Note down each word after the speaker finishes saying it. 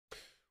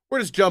We're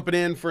just jumping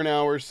in for an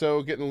hour or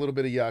so, getting a little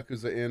bit of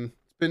Yakuza in.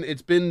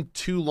 It's been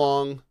too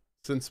long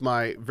since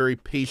my very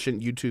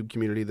patient YouTube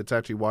community that's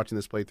actually watching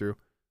this playthrough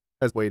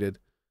has waited.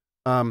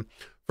 For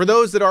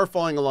those that are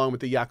following along with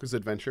the Yakuza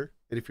adventure,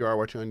 and if you are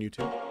watching on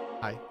YouTube,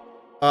 hi.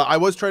 I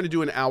was trying to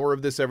do an hour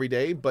of this every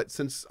day, but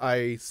since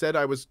I said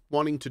I was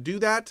wanting to do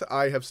that,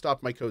 I have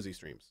stopped my cozy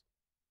streams,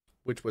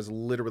 which was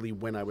literally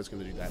when I was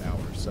going to do that hour.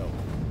 So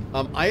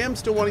I am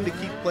still wanting to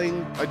keep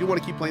playing. I do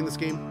want to keep playing this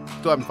game.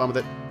 Still having fun with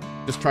it.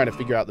 Just trying to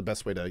figure out the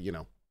best way to, you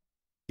know,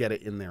 get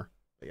it in there.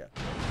 But yeah.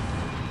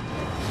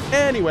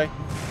 Anyway.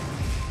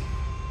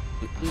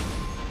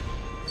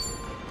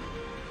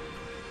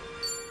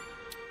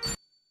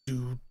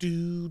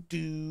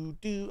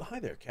 Do. Hi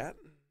there, cat.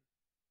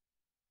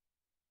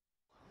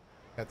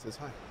 Cat says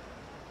hi.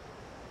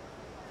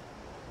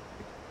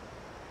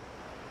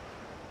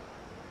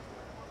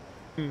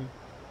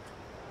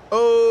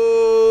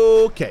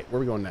 Okay, where are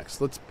we going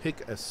next? Let's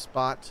pick a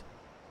spot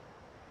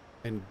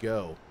and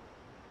go.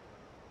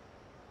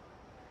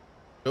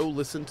 Go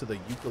listen to the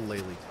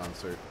ukulele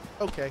concert.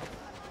 Okay.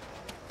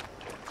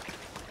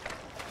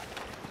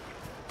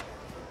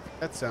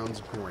 That sounds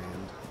grand.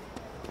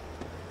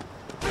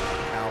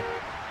 Ow.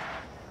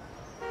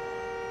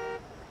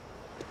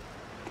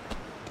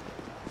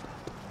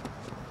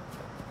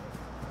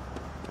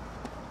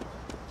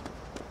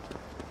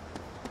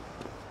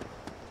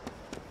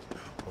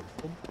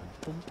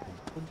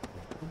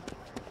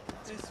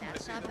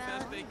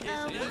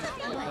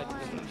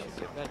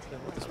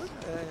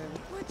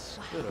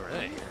 Good, all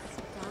right.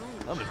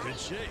 I'm in good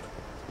shape.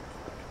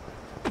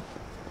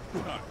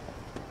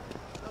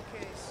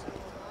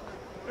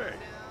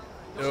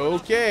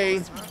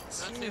 Okay.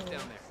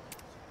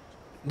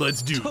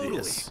 Let's do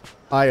this.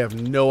 I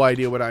have no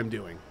idea what I'm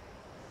doing.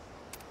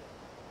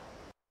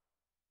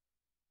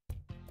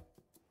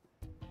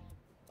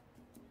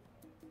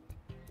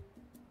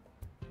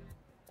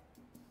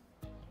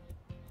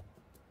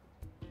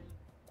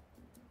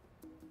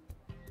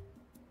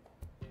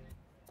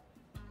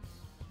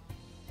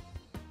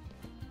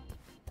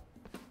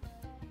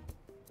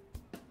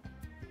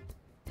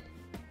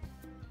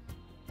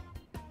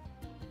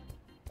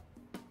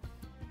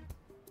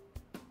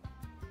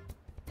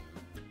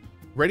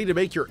 Ready to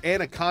make your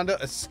anaconda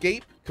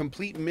escape,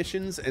 complete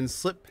missions, and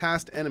slip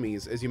past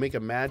enemies as you make a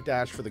mad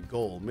dash for the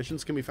goal.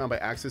 Missions can be found by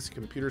accessing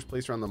computers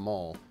placed around the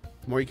mall.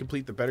 The more you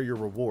complete, the better your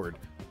reward.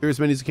 Clear as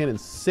many as you can in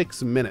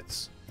 6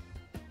 minutes.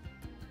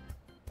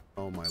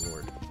 Oh my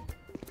lord.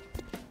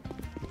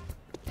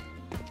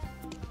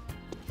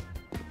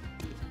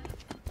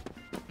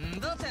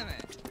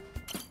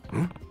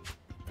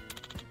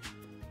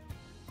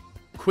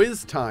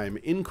 Quiz time.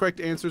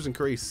 Incorrect answers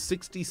incur a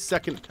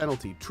 60-second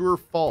penalty. True or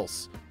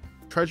false?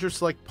 Treasure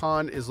Select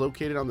Pond is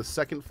located on the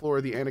 2nd floor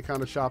of the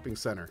Anaconda Shopping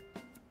Center.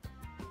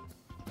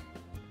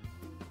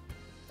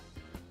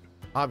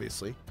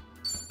 Obviously.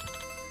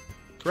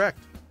 Correct.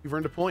 You've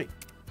earned a point.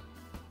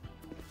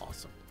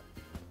 Awesome.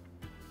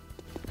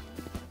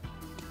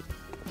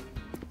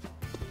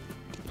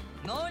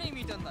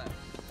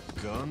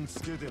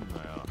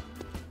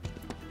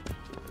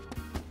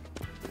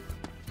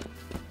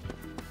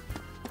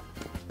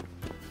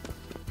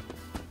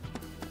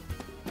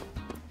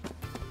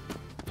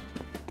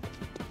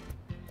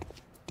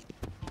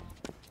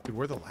 Dude,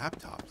 where are the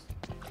laptops?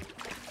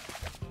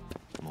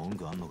 Oh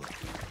no!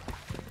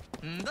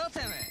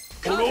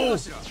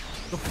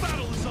 The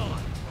battle is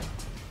on!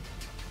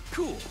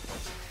 Cool!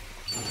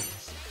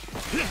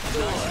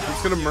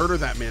 He's gonna murder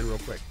that man real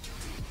quick.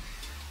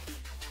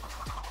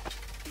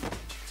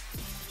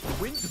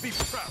 Win to be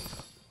proud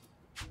of.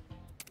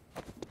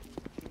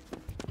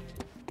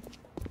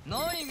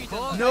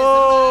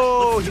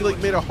 No! He like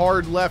made a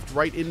hard left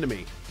right into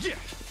me. Yeah!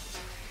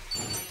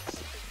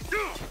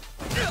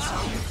 That's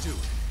how you do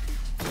it.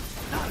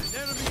 Not an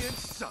enemy in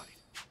sight.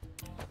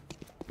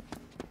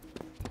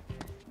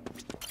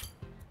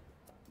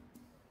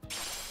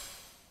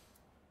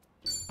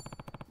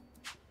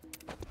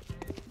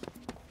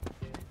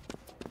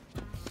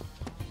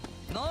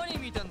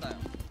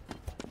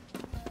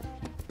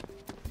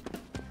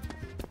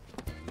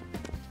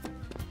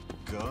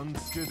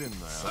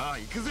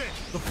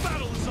 The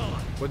battle is on!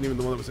 Wasn't even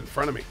the one that was in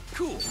front of me.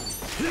 Cool!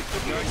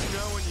 Nice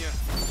knowing you.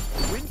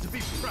 Win to be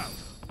proud of.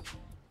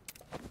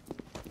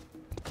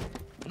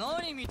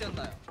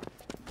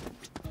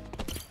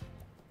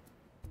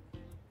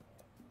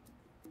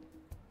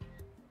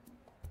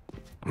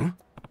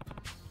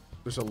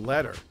 There's a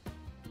letter.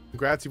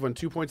 Congrats, you've won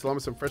 2 points along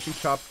with some freshly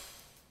chopped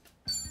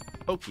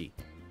pokey.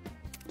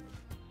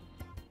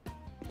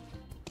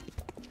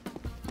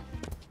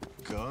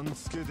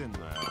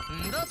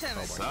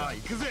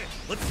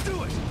 Let's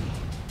do it!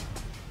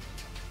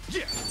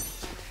 Yeah!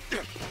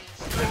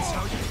 That's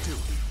how you do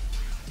it.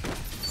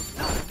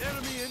 Not an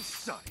enemy in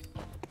sight.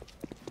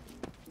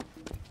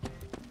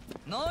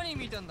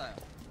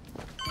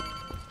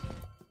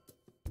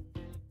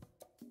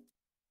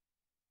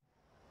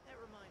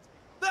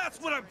 That's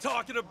what I'm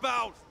talking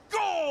about!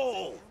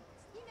 Goal!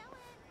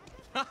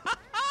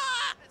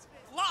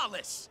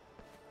 Flawless!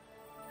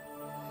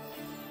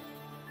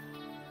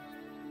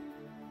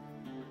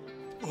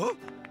 What?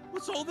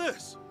 What's all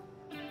this?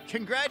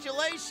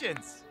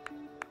 Congratulations!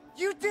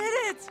 You did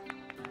it!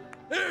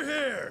 Here,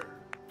 here!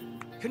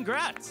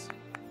 Congrats!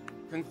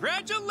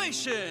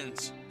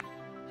 Congratulations!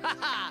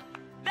 Haha!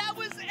 That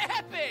was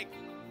epic!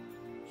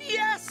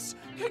 Yes!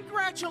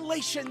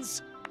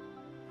 Congratulations!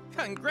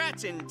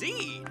 Congrats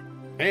indeed!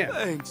 Man,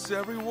 Thanks,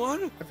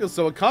 everyone. I feel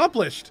so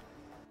accomplished.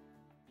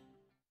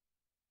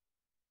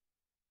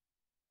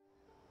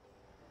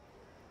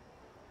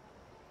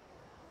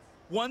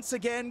 Once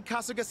again,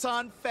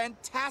 Kasuga-san,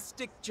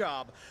 fantastic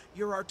job.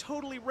 You're our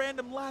totally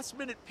random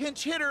last-minute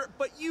pinch hitter,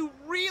 but you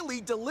really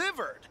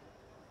delivered.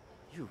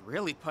 You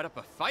really put up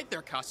a fight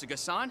there,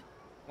 Kasuga-san.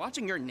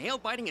 Watching your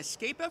nail-biting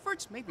escape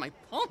efforts made my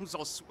palms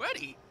all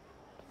sweaty.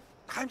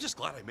 I'm just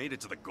glad I made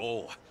it to the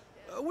goal.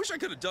 I wish I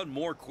could have done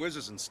more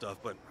quizzes and stuff,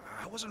 but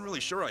I wasn't really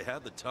sure I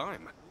had the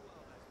time.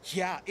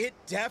 Yeah, it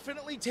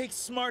definitely takes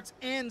smarts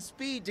and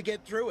speed to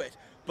get through it.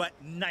 But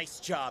nice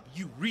job.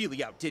 You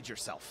really outdid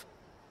yourself.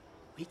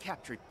 We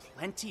captured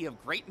plenty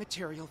of great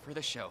material for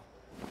the show.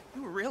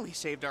 You really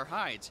saved our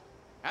hides.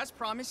 As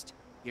promised,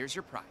 here's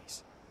your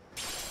prize.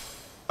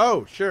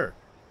 Oh, sure.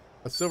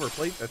 A silver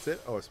plate, that's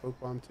it? Oh, a smoke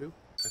bomb too?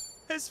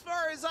 As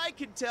far as I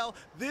can tell,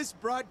 this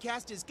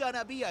broadcast is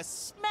gonna be a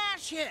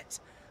smash hit.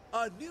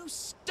 A new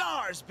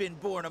star's been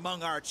born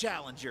among our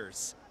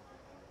challengers.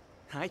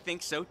 I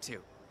think so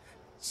too.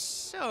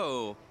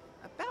 So,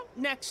 about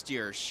next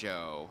year's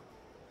show.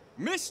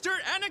 Mr.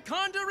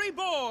 Anaconda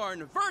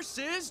Reborn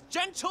versus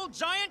Gentle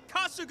Giant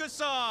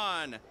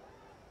Kasuga-san!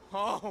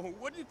 Oh,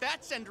 wouldn't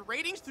that send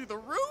ratings through the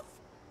roof?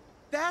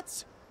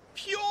 That's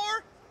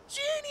pure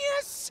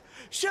genius!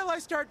 Shall I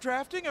start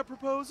drafting a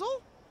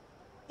proposal?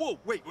 Whoa,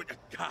 wait,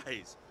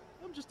 guys.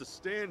 I'm just a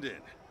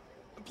stand-in.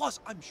 Plus,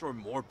 I'm sure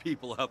more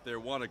people out there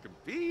want to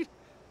compete.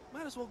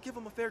 Might as well give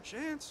them a fair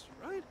chance,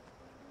 right?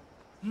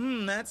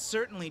 That's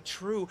certainly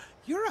true.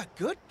 You're a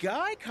good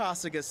guy,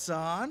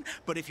 Kasuga-san.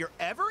 But if you're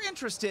ever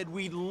interested,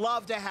 we'd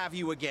love to have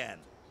you again.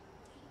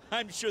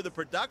 I'm sure the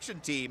production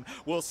team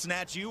will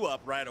snatch you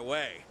up right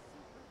away.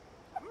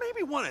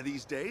 Maybe one of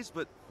these days,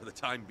 but for the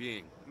time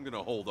being, I'm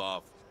gonna hold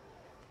off.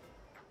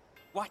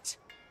 What?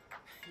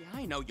 Yeah,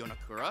 I know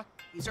Yonakura.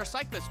 He's our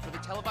cyclist for the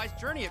televised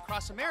journey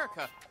across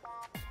America.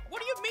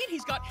 What do you mean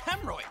he's got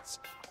hemorrhoids?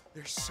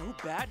 They're so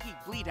bad he'd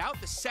bleed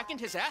out the second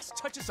his ass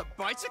touches a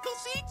bicycle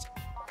seat?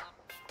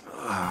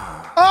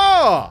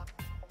 Oh!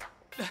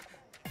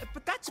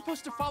 But that's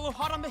supposed to follow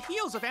hot on the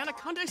heels of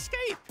Anaconda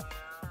Escape.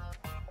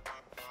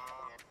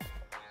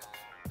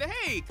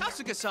 Hey,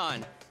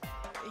 Kasuga-san.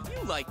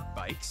 You like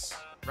bikes,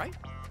 right?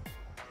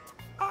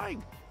 I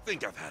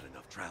think I've had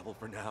enough travel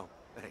for now.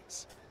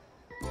 Thanks.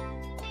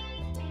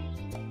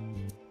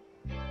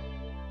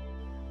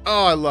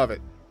 Oh, I love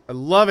it. I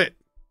love it.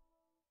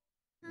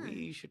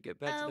 We should get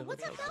back to the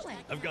What's up hotel. that way?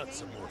 I've got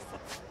some more fun.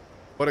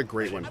 What a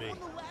great one. Tired.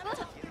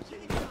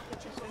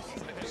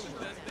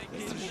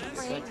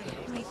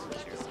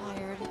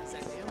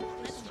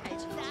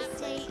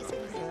 Day is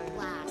gonna be a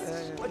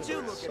blast. What you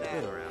looking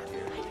at around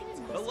here?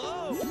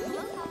 Hello?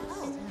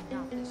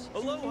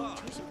 Aloha!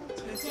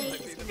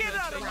 Get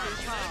out of my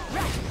town!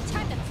 Right,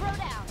 time to throw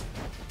down.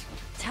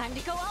 Time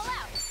to go all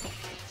out.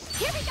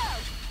 Here we go.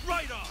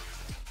 Right on!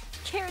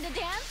 Care to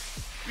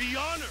dance? Be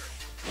honored!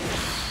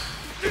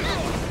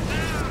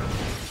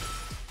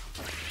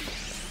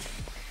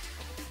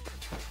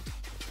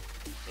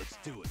 Let's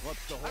do it.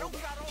 What's the hold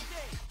up? got all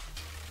day.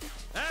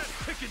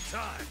 Ass kicking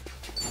time!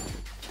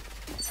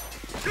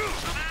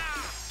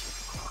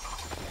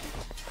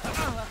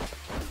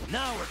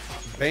 Now we're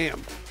talking.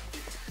 Bam.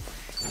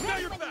 Now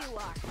Ready you're when back. you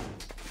are.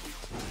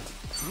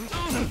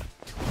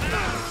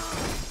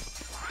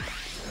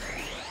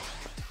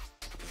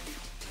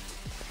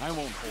 I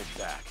won't hold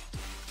back.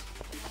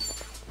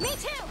 Me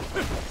too.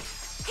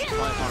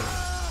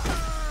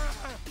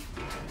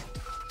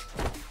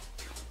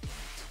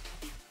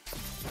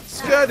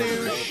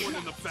 Skadoosh. One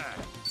in the back.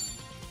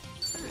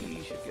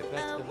 We should get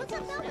back to the What's up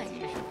hotel. that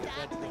way?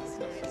 That place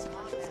is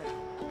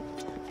awesome.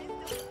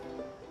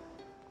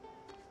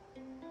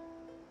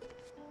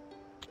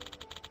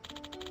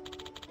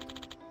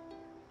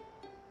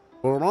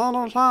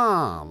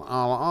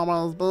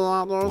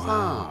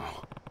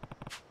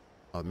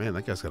 Oh man,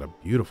 that guy's got a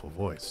beautiful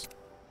voice.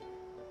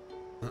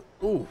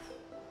 Ooh.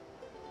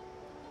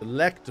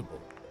 Delectable.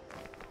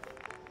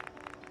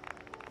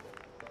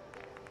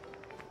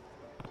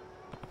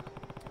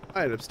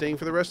 I ended up staying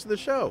for the rest of the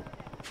show.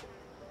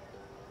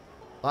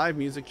 Live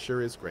music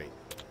sure is great.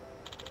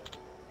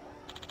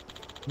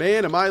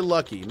 Man, am I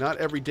lucky. Not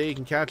every day you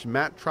can catch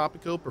Matt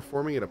Tropico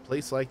performing at a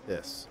place like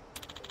this.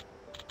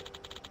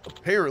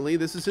 Apparently,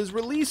 this is his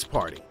release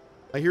party.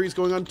 I hear he's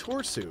going on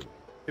tour soon.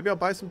 Maybe I'll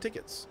buy some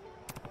tickets.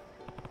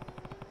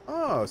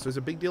 Oh, so it's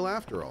a big deal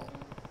after all.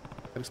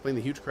 That explains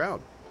the huge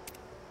crowd.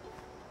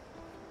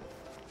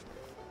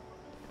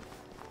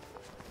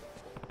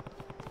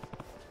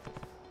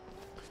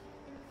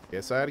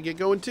 Guess I had to get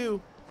going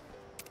too.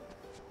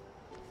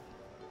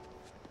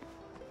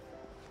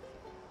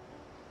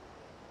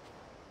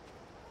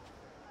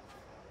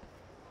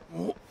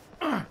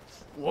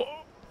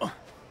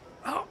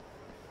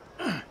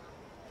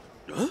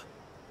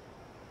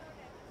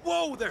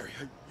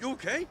 You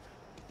okay?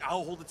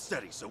 I'll hold it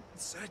steady, so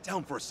set it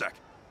down for a sec.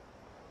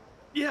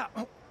 Yeah,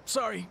 oh,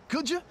 sorry.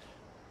 Could you?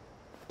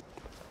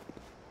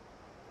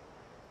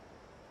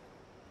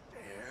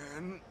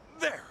 And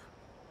there.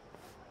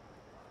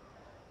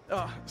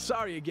 Oh,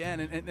 sorry again,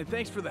 and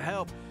thanks for the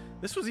help.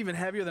 This was even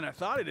heavier than I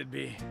thought it'd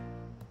be.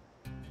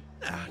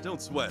 Ah,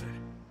 don't sweat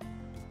it.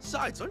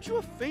 Besides, aren't you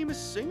a famous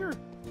singer?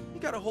 You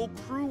got a whole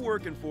crew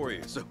working for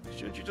you, so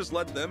shouldn't you just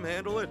let them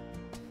handle it?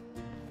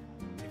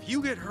 If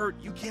you get hurt,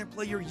 you can't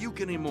play your uke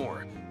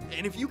anymore.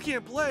 And if you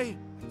can't play,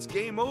 it's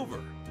game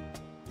over.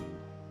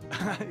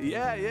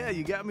 Yeah,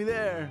 you got me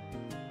there.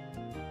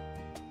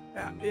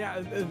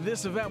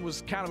 This event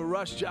was kind of a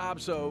rush job,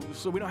 so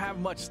we don't have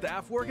much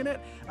staff working it.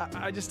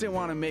 I just didn't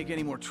want to make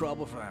any more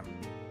trouble for them.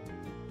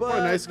 But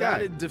a nice guy.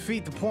 that'd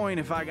defeat the point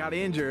if I got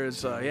injured,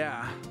 so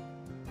yeah.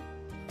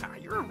 Ah,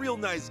 you're a real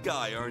nice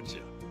guy, aren't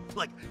you?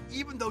 Like,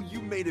 even though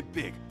you made it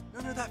big,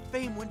 none of that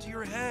fame went to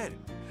your head.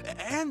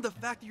 And the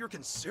fact that you're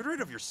considerate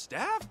of your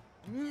staff?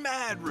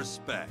 Mad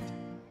respect.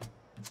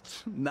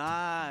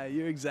 Nah,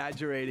 you're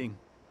exaggerating.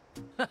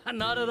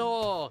 Not at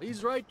all.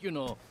 He's right, you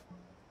know.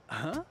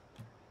 Huh?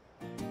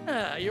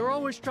 Yeah, you're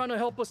always trying to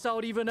help us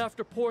out even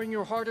after pouring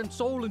your heart and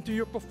soul into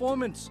your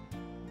performance.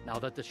 Now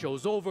that the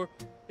show's over,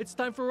 it's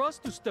time for us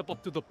to step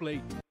up to the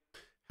plate.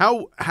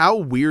 How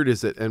weird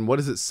is it, and what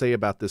does it say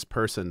about this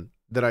person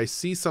that I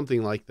see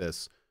something like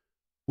this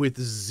with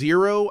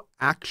zero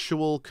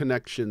actual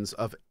connections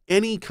of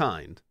any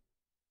kind,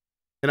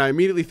 and I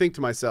immediately think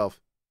to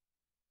myself,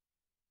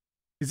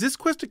 is this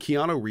quest a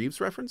Keanu Reeves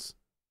reference?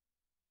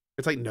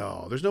 It's like,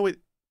 no, there's no way.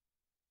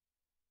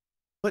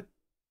 But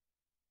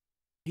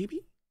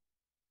maybe?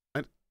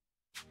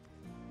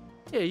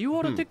 Yeah, you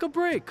ought to take a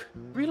break.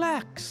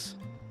 Relax.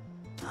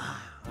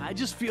 I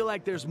just feel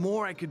like there's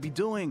more I could be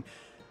doing.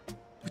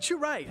 But you're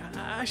right,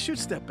 I should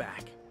step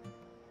back.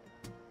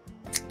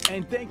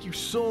 And thank you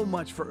so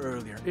much for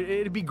earlier.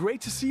 It'd be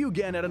great to see you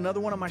again at another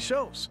one of my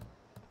shows.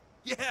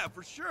 Yeah,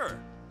 for sure.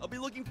 I'll be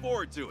looking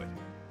forward to it.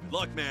 Good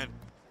luck, man.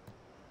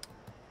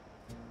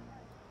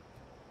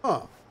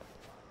 Huh.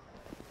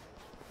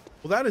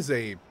 Well, that is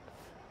a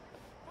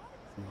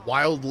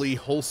wildly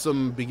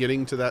wholesome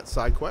beginning to that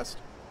side quest.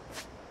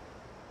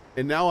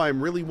 And now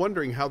I'm really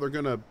wondering how they're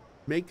going to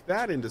make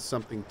that into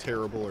something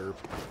terrible or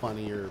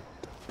funny or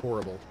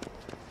horrible.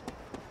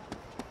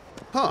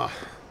 Huh.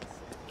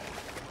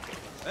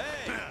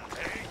 Hey!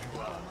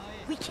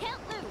 We can't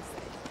lose.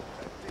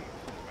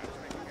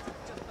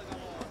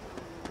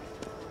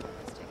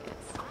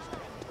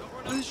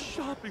 This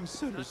shopping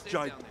center's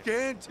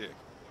gigantic.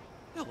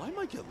 Hell, I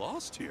might get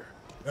lost here.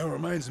 That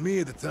reminds me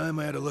of the time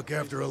I had to look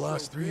after a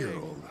lost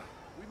 3-year-old.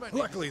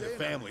 Luckily, the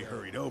family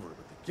hurried over,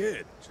 but the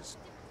kid just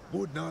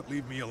would not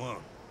leave me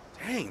alone.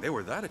 Dang, they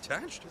were that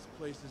attached?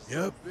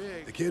 Yep,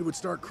 the kid would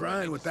start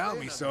crying without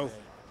me, so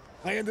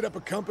I ended up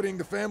accompanying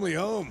the family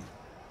home.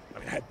 I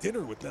mean, I had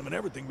dinner with them and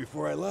everything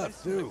before I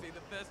left, too.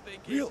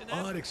 Real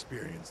odd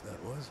experience,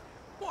 that was.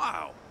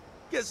 Wow.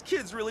 Guess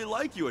kids really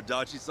like you,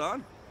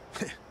 Adachi-san.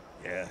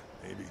 Yeah,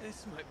 maybe.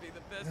 This might be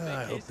the best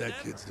I hope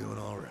that kid's doing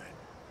all right.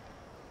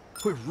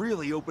 We're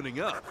really opening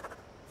up.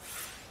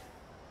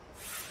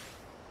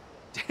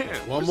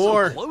 Damn, One we're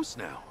more. so close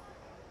now.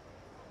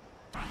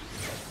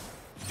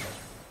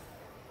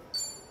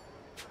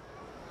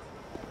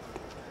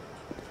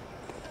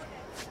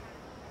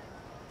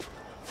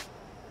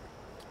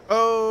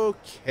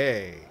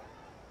 Okay.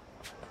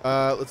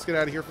 Let's get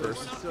out of here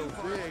first.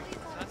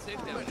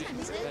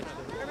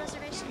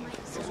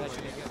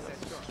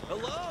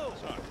 Hello.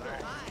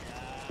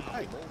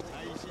 Hi.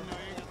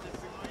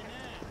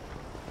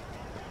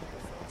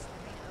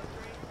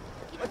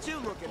 What you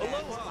looking at?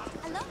 Aloha.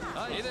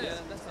 Hey there. Oh,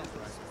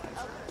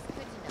 good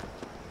to know.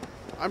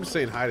 I'm just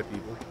saying hi to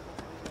people.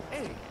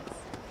 Hey.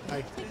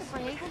 Hi. Take a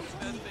break.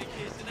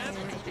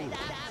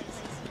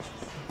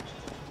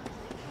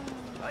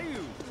 How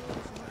you?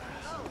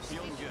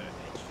 Feeling good.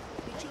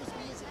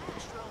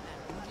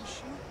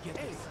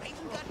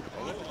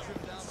 What's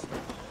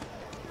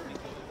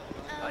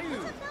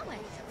up that way?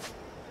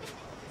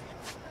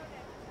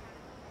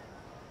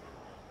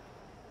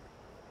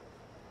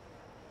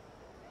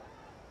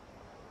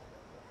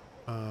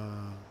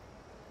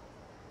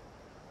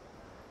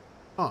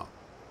 Huh.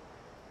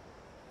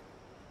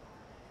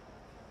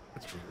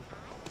 That's weird.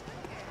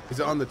 Is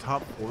it on the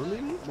top floor,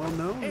 maybe? Well,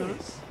 no,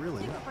 not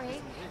really. Take a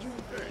break.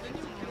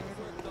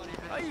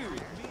 How you?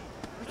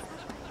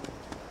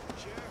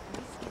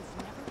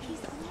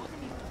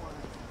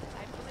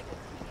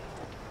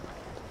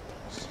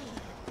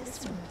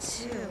 This one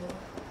too.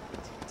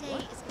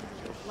 Today is gonna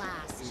be a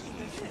blast.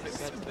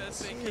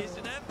 Best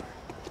vacation ever.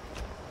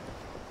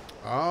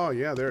 Oh,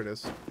 yeah, there it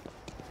is.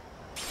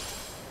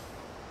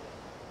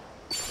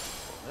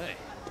 Hey.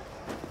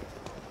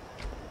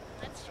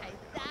 Let's try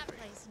that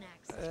place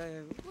next.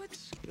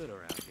 What's good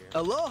around here?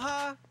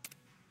 Aloha!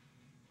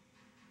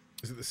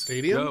 Is it the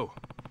stadium? Go.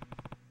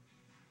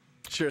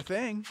 Sure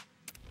thing.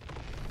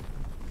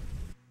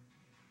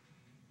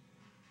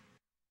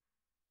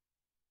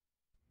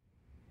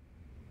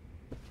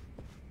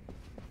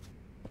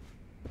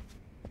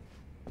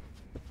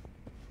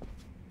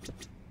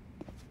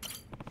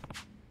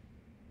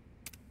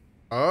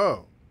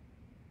 Oh.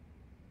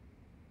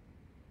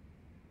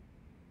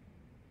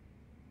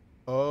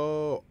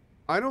 Oh.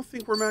 I don't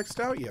think we're maxed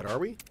out yet, are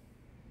we?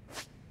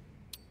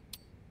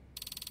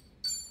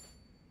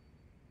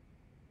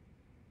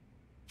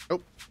 Oh.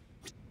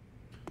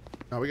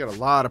 No, we got a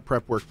lot of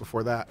prep work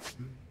before that.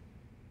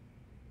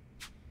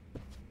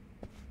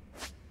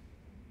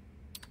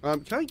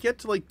 Can I get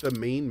to, like, the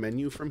main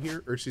menu from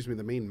here? Or, excuse me,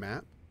 the main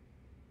map?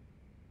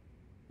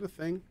 The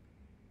thing?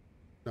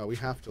 No, we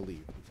have to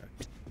leave. Okay.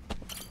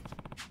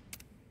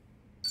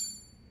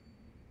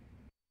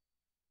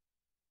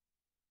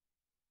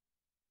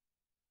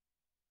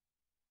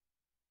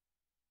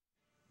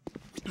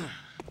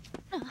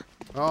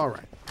 All right.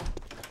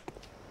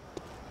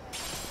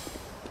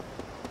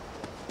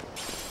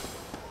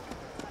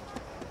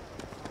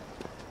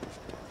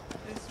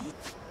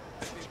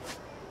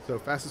 So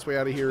fastest way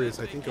out of here is,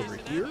 I think, over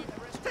here.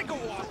 Take a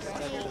walk.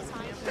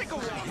 Take a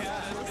walk.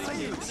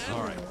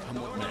 All right,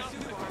 come with me.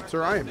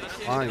 Sir, I am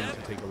trying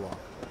to take a walk.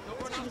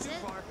 Is it?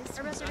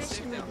 A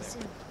reservation room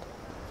soon.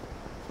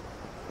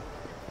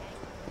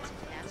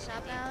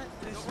 Shop out.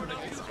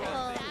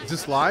 Is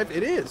this live?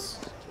 It is.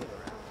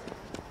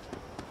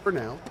 For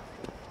now.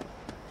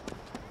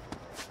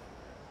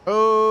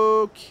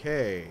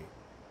 Okay.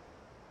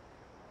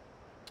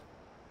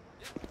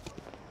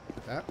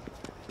 That.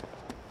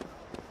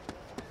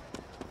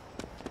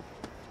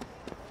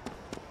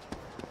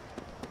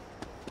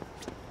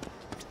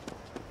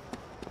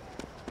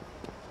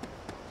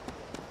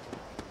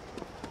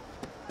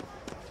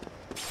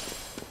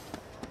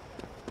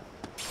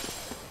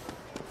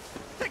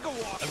 Take a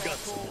walk. I've got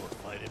some more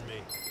fight in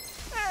me.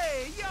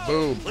 Hey, yo.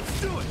 Boom.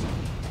 Let's do it.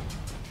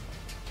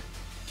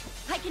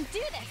 I can do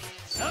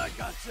this. I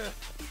gotcha.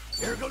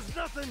 Here goes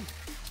nothing.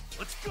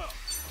 Let's go.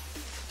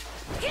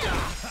 Yeah.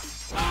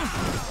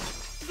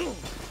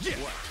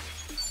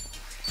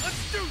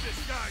 Let's do this,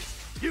 guys.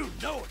 You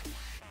know it.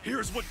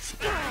 Here's what.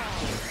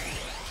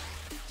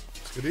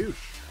 Skadoosh.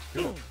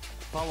 Good.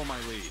 Follow my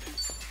lead.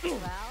 Well,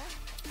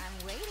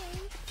 I'm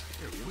waiting.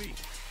 You're weak.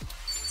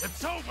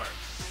 It's over.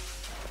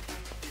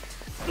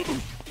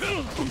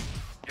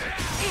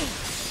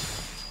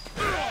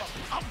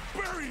 I'll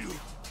bury you.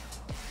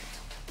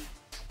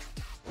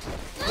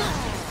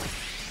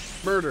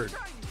 Murdered.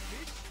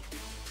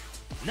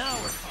 Now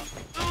we're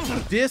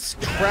talking.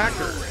 Disc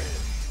Cracker.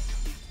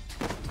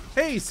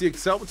 Hey,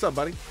 CXL. What's up,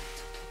 buddy?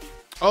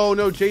 Oh,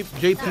 no.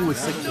 JP was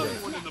sick today.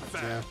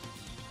 Yeah.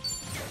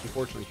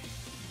 Unfortunately.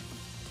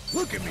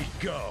 Look at me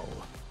go.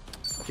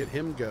 Get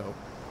him go.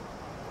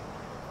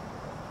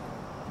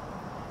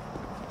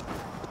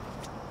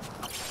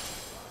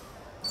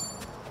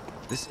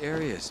 This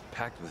area is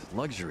packed with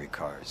luxury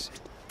cars.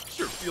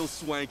 Sure feels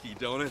swanky,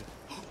 don't it?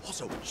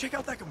 Also, check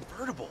out that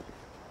convertible.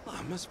 Oh,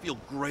 it must feel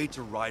great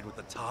to ride with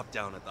the top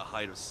down at the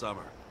height of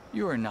summer.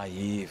 You are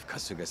naive,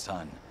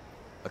 Kasuga-san.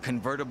 A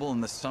convertible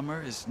in the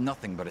summer is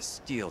nothing but a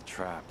steel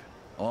trap.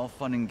 All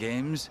fun and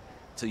games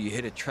till you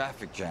hit a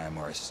traffic jam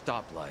or a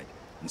stoplight,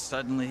 and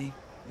suddenly,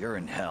 you're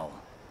in hell.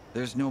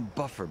 There's no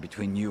buffer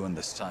between you and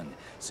the sun,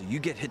 so you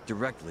get hit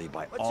directly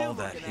by all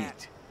that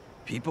heat.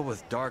 People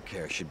with dark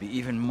hair should be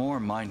even more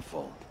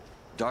mindful.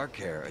 Dark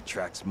hair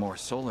attracts more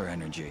solar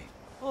energy.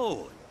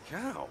 Holy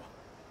cow.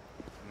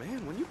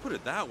 Man, when you put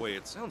it that way,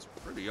 it sounds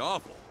pretty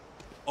awful.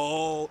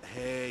 Oh,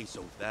 hey,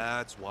 so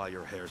that's why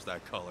your hair's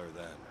that color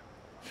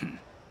then.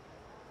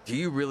 Do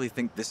you really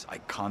think this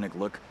iconic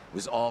look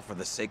was all for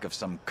the sake of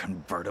some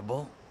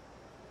convertible?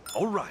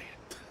 All right.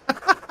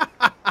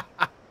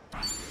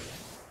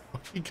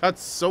 He got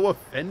so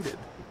offended.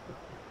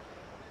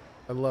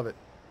 I love it.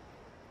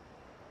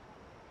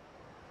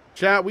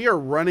 Chat, we are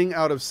running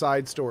out of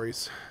side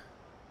stories.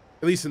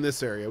 At least in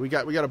this area. We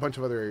got a bunch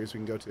of other areas we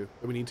can go to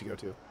that we need to go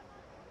to.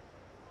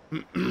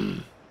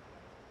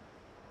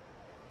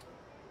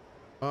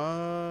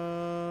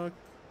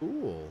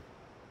 Cool.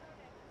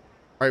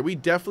 All right, we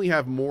definitely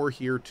have more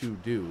here to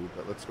do,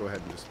 but let's go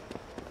ahead and just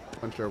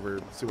punch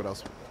over, see what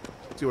else,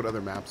 see what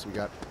other maps we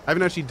got. I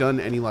haven't actually done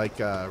any like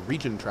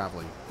region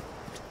traveling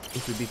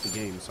since we beat the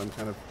game, so I'm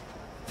kind of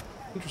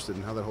interested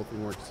in how that whole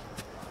thing works.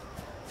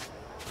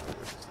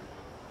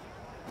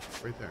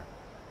 Right there.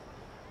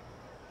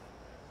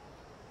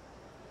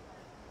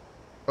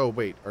 Oh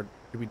wait, are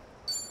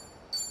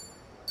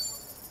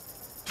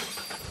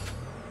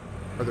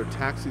there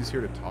taxis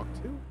here to talk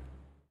to?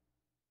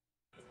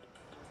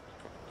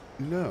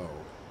 No.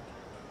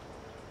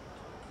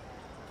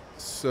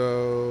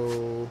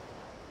 So,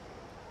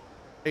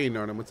 hey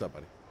Narnum, what's up,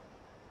 buddy?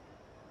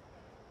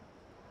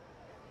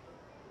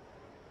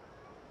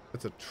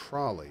 It's a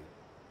trolley.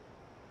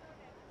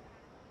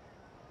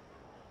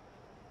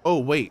 Oh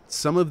wait,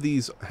 some of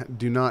these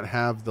do not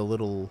have the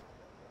little.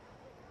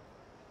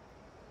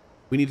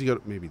 We need to go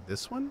to maybe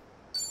this one?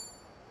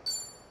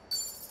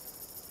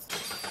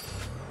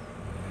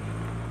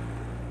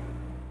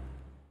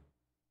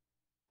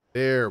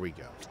 There we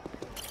go.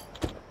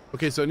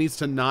 Okay, so it needs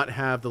to not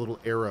have the little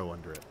arrow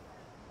under it.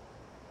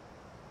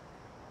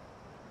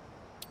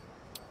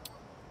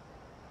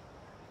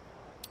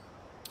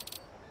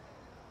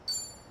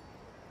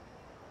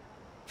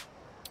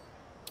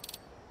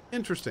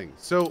 Interesting.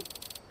 So,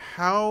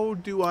 how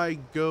do I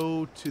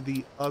go to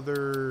the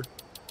other...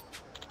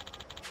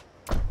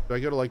 Do I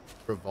go to, like,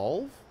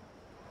 Revolve?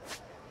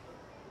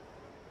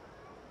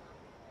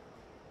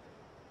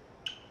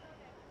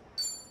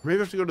 Maybe I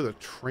have to go to the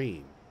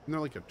train. Isn't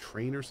there, like, a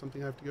train or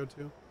something I have to go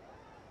to? Is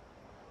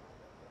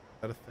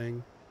that a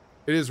thing?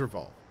 It is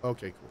Revolve.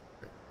 Okay, cool.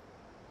 Okay.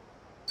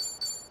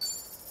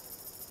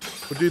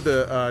 We'll do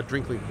the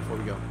drink link before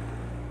we go.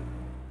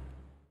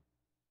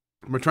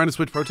 We're trying to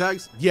switch pro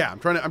tags? Yeah, I'm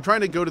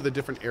trying to go to the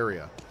different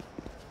area.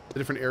 The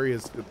different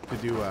areas to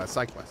do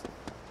side quests.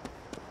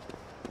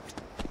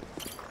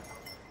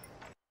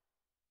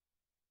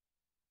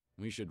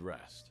 We should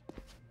rest.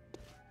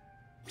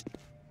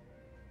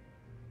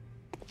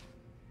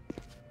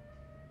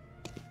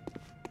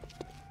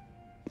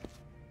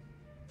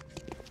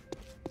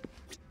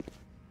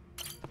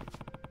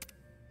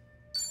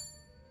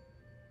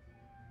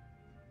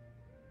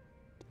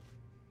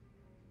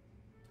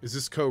 Is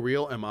this Cohh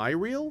real? Am I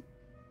real?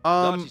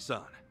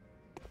 Dachi-san.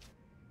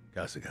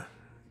 Kasuga,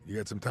 you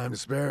got some time to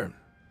spare?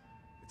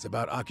 It's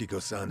about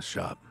Akiko-san's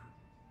shop.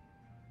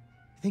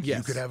 Think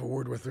you could have a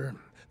word with her?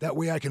 That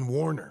way I can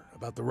warn her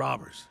about the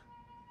robbers.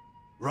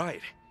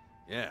 Right.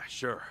 Yeah,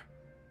 sure.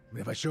 I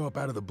mean, if I show up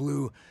out of the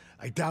blue,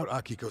 I doubt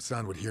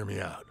Akiko-san would hear me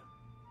out.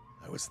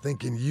 I was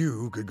thinking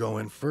you could go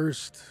in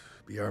first,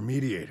 be our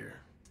mediator.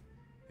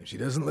 If she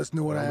doesn't listen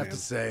to what I have to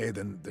say,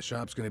 then the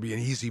shop's gonna be an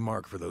easy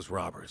mark for those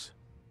robbers.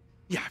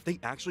 Yeah, if they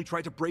actually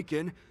tried to break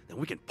in, then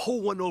we can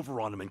pull one over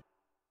on them and...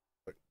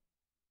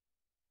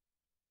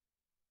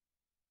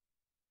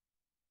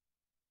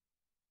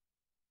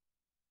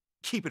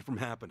 keep it from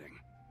happening.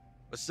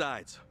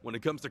 Besides, when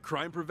it comes to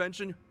crime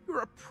prevention,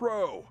 you're a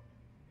pro.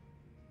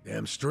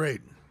 Damn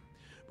straight.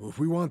 But if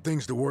we want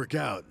things to work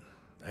out,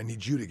 I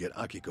need you to get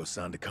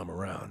Akiko-san to come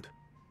around.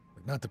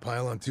 Like, not to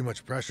pile on too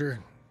much pressure,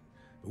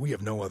 but we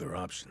have no other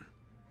option.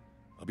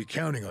 I'll be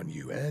counting on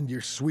you and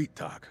your sweet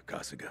talk,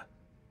 Kasuga.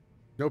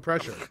 No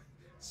pressure.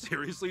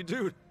 Seriously,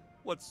 dude?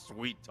 What's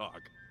sweet talk?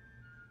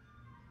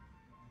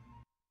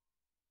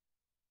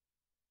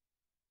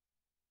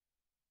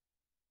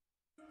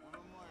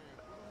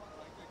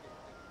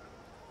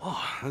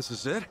 Oh, this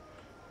is it?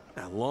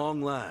 At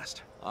long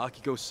last,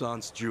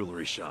 Akiko-san's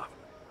jewelry shop.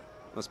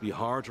 Must be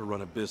hard to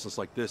run a business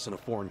like this in a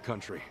foreign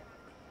country.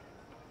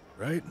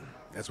 Right?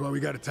 That's why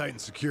we gotta tighten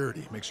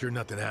security, make sure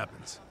nothing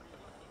happens.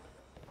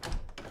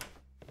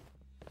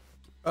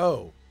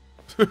 Oh.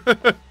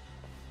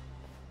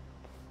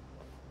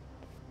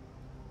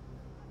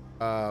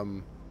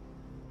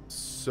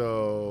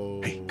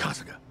 So... Hey,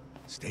 Kasuga,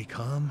 stay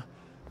calm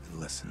and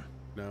listen.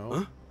 No?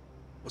 Huh?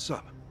 What's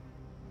up?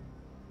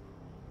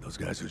 Those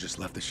guys who just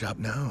left the shop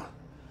now,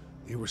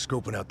 they were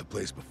scoping out the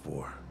place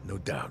before, no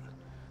doubt.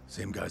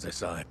 Same guys I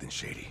saw acting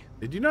shady.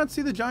 Did you not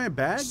see the giant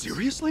bags?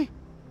 Seriously?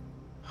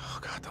 Oh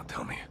God, don't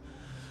tell me.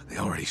 They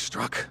already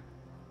struck?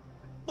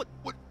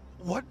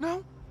 What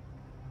now?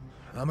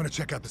 I'm gonna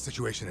check out the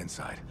situation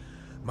inside.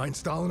 Mind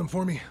stalling them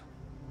for me?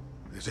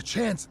 There's a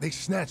chance they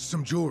snatched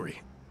some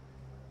jewelry.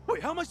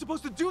 Wait, how am I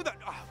supposed to do that?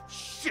 Oh,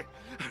 shit!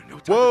 No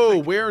time Whoa,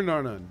 where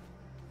none?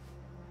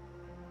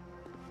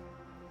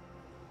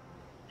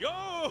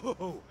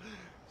 Yo!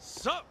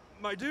 Sup,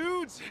 my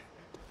dudes?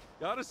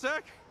 Got a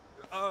sec?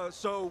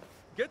 So,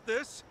 get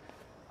this.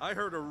 I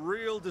heard a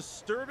real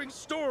disturbing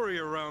story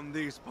around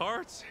these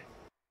parts.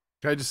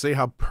 Can I just say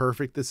how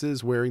perfect this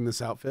is wearing this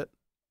outfit?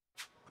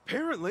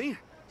 Apparently,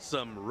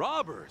 some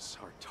robbers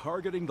are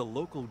targeting the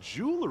local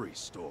jewelry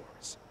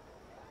stores.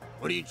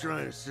 What are you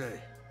trying to say?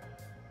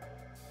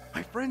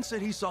 My friend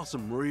said he saw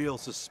some real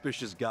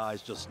suspicious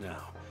guys just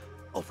now.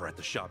 Over at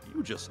the shop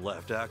you just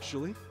left,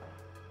 actually.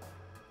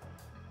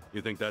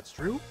 You think that's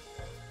true?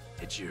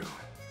 Did you?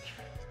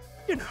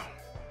 You know,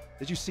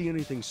 did you see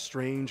anything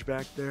strange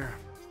back there?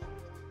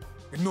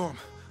 Norm,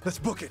 let's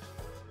book it.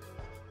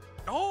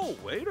 Oh,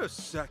 wait a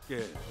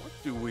second. What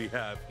do we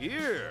have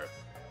here?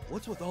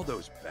 What's with all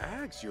those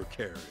bags you're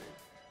carrying?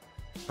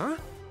 Huh?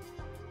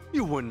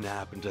 You wouldn't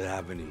happen to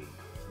have any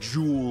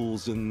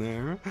jewels in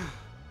there,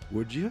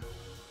 would you?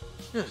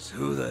 Just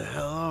who the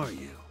hell are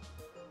you?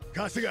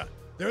 Kasuga,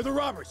 they're the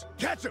robbers.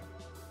 Catch them!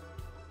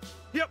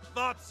 Yep,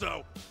 thought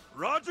so.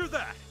 Roger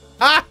that.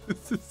 Ah!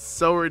 This is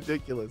so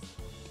ridiculous.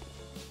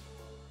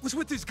 What's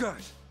with these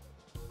guys?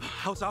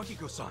 How's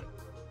Akiko-san?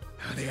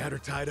 They had her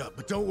tied up,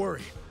 but don't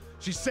worry.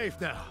 She's safe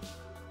now.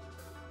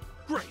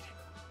 Great.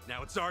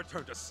 Now it's our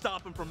turn to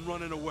stop him from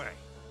running away.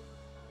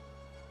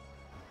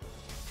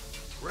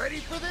 Ready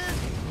for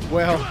this?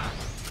 Well,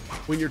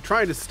 when you're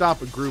trying to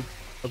stop a group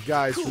of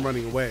guys from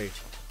running away,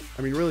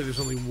 I mean, really, there's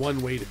only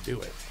one way to do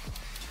it.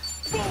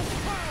 Full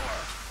power!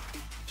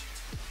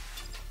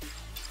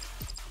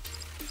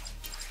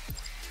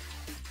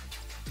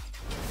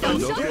 Go,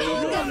 Go, go,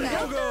 go,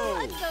 go,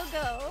 go! go,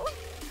 go.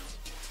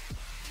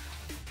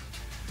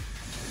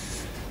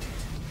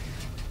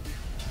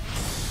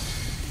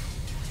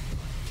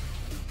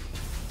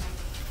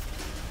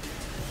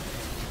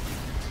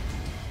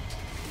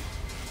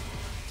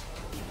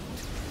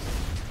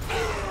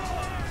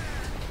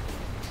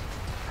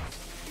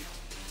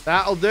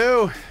 That'll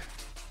do.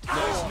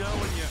 Nice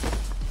knowing you.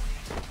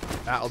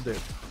 That'll do.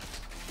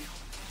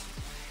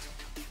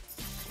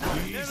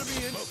 Enemy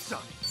in sight.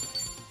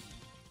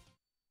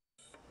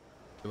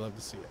 We love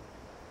to see it.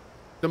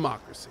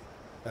 Democracy.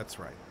 That's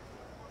right.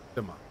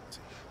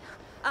 Democracy.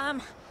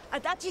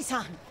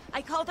 Adachi-san,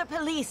 I called the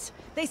police.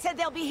 They said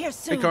they'll be here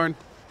soon. Hey, Karn.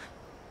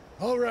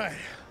 All right.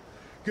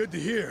 Good to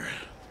hear.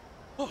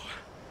 Oh,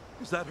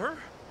 is that her?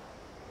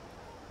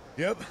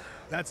 Yep,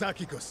 that's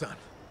Akiko-san.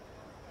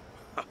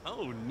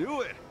 Oh,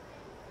 knew it.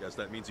 Guess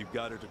that means you've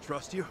got her to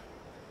trust you.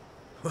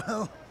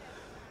 Well,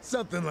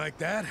 something like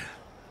that.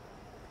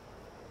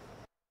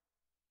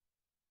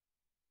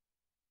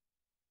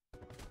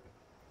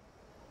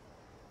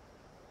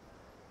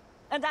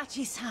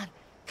 Adachi-san,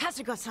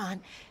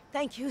 Kasuga-san,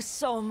 thank you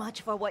so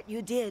much for what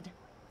you did.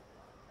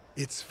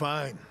 It's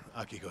fine,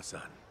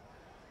 Akiko-san.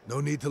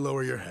 No need to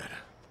lower your head.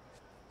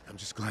 I'm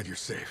just glad you're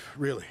safe,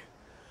 really.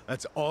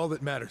 That's all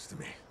that matters to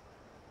me.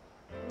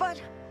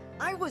 But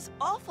I was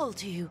awful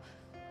to you,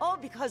 all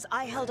because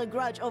I held a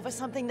grudge over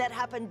something that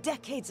happened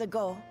decades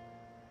ago.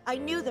 I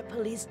knew the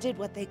police did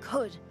what they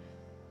could.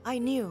 I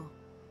knew,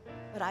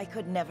 but I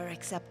could never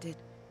accept it,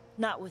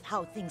 not with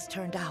how things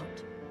turned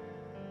out.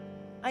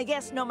 I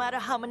guess no matter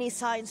how many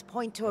signs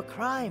point to a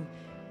crime,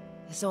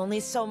 there's only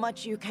so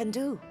much you can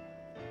do.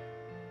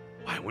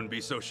 I wouldn't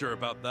be so sure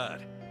about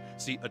that.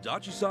 See,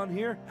 Adachi-san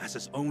here has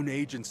his own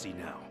agency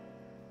now.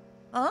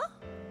 Huh?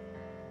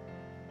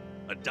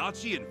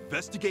 Adachi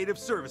Investigative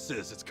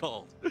Services, it's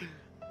called.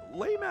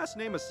 Lame-ass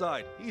name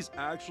aside, he's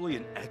actually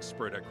an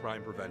expert at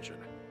crime prevention.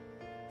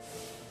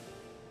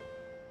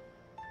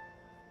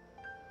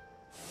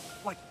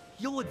 Like,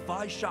 he'll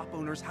advise shop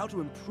owners how to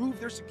improve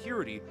their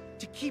security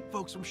to keep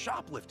folks from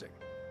shoplifting.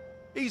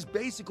 He's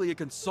basically a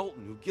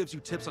consultant who gives you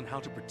tips on how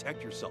to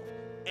protect yourself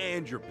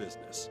and your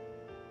business.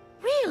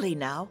 Really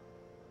now?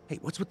 Hey,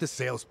 what's with the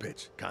sales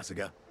pitch,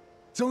 Kasuga?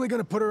 It's only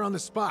gonna put her on the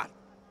spot.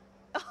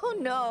 Oh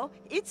no,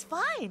 it's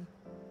fine.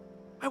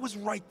 I was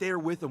right there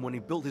with him when he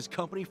built his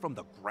company from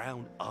the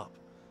ground up.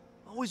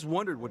 Always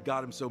wondered what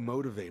got him so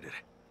motivated.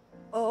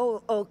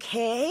 Oh,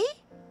 okay?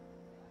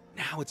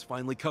 Now it's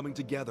finally coming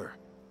together.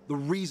 The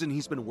reason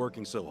he's been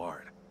working so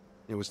hard.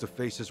 It was to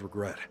face his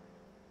regret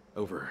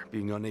over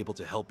being unable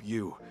to help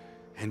you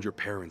and your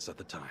parents at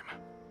the time.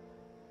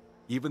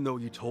 Even though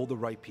you told the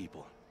right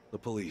people, the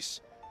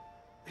police,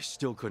 they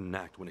still couldn't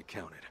act when it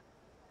counted.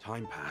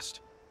 Time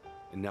passed,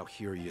 and now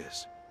here he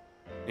is,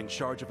 in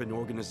charge of an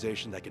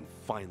organization that can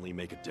finally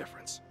make a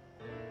difference.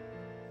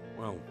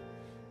 Well,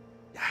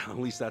 at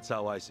least that's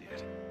how I see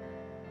it.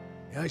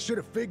 Yeah, I should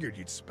have figured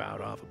you'd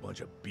spout off a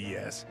bunch of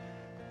BS.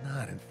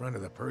 Not in front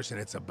of the person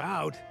it's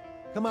about.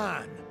 Come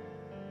on.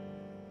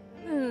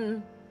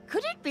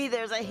 Could it be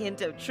there's a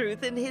hint of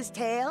truth in his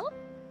tale?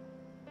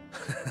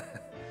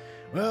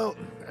 Well,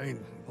 I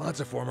mean, lots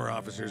of former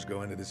officers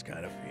go into this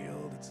kind of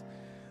field. It's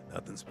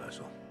nothing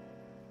special.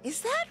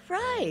 Is that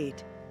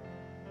right?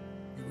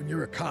 When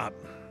you're a cop,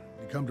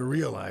 you come to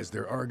realize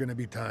there are going to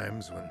be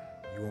times when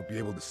you won't be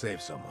able to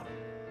save someone.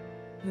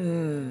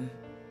 And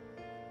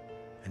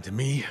to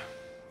me,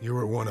 you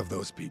were one of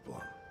those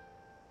people.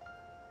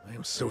 I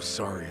am so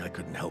sorry I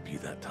couldn't help you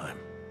that time.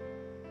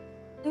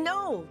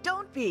 No,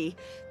 don't be.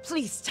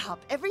 Please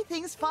stop.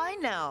 Everything's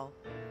fine now.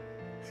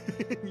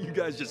 You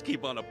guys just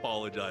keep on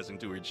apologizing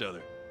to each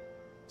other.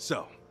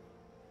 So,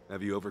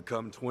 have you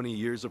overcome 20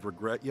 years of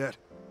regret yet?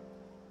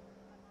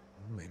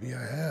 Maybe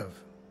I have.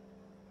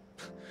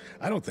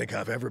 I don't think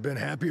I've ever been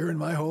happier in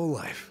my whole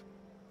life.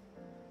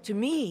 To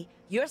me,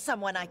 you're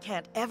someone I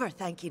can't ever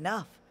thank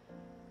enough.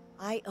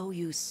 I owe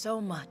you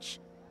so much.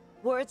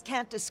 Words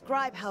can't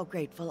describe how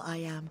grateful I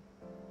am.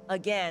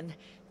 Again,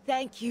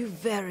 thank you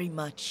very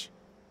much.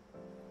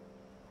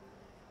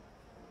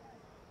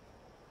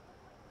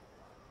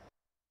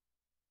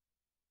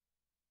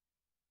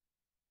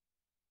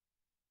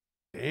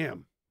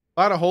 Damn.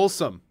 A lot of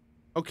wholesome.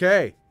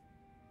 Okay.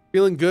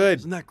 Feeling good.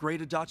 Isn't that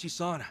great,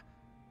 Adachi-san?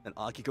 And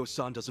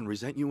Akiko-san doesn't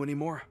resent you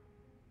anymore?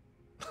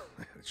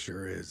 It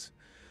sure is.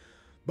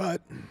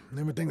 But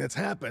everything that's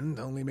happened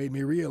only made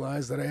me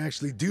realize that I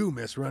actually do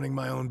miss running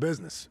my own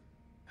business.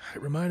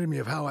 It reminded me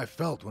of how I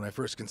felt when I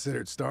first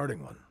considered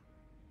starting one.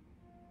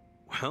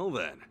 Well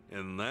then,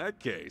 in that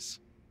case...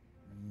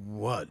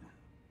 What?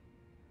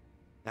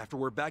 After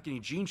we're back in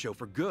Ijincho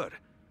for good,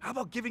 how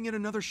about giving it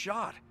another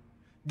shot?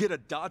 Get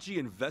Adachi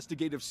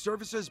Investigative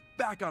Services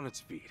back on its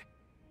feet.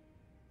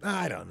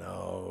 I don't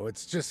know,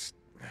 it's just...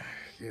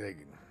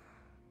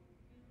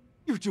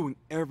 You're doing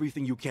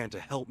everything you can to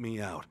help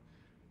me out.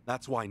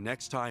 That's why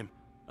next time,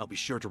 I'll be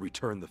sure to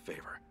return the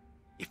favor.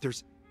 If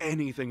there's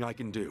anything I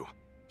can do,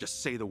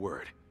 just say the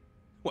word.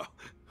 Well,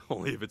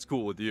 only if it's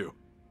cool with you.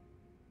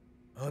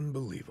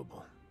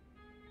 Unbelievable.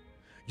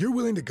 You're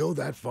willing to go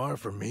that far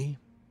for me?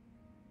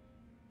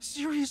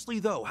 Seriously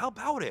though, how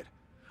about it?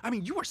 I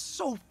mean, you were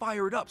so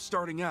fired up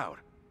starting out.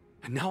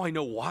 And now I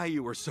know why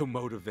you were so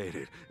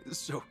motivated.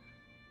 So...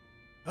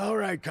 All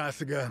right,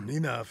 Kasuga,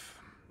 enough.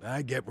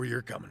 I get where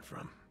you're coming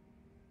from.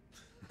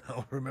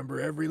 I'll remember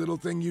every little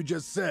thing you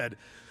just said,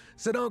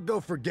 so don't go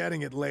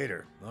forgetting it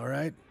later, all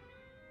right?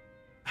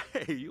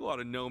 Hey, you ought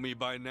to know me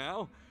by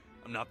now.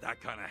 I'm not that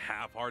kind of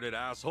half-hearted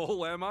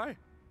asshole, am I?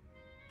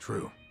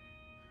 True.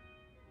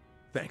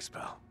 Thanks,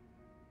 pal.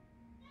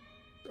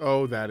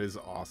 Oh, that is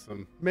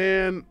awesome.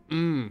 Man,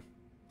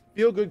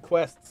 feel good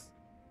quests.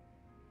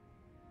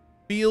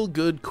 Feel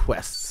good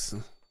quests.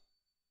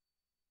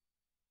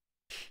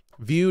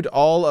 Viewed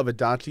all of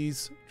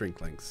Adachi's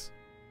drinklings.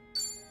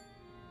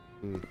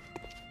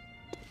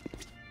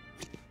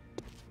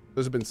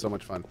 Those have been so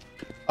much fun.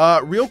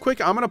 Real quick,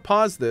 I'm going to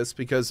pause this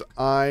because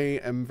I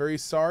am very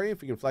sorry.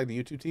 If we can flag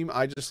the YouTube team,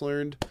 I just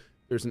learned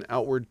there's an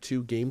Outward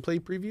 2 gameplay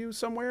preview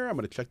somewhere. I'm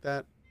going to check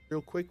that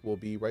real quick. We'll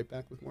be right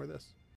back with more of this.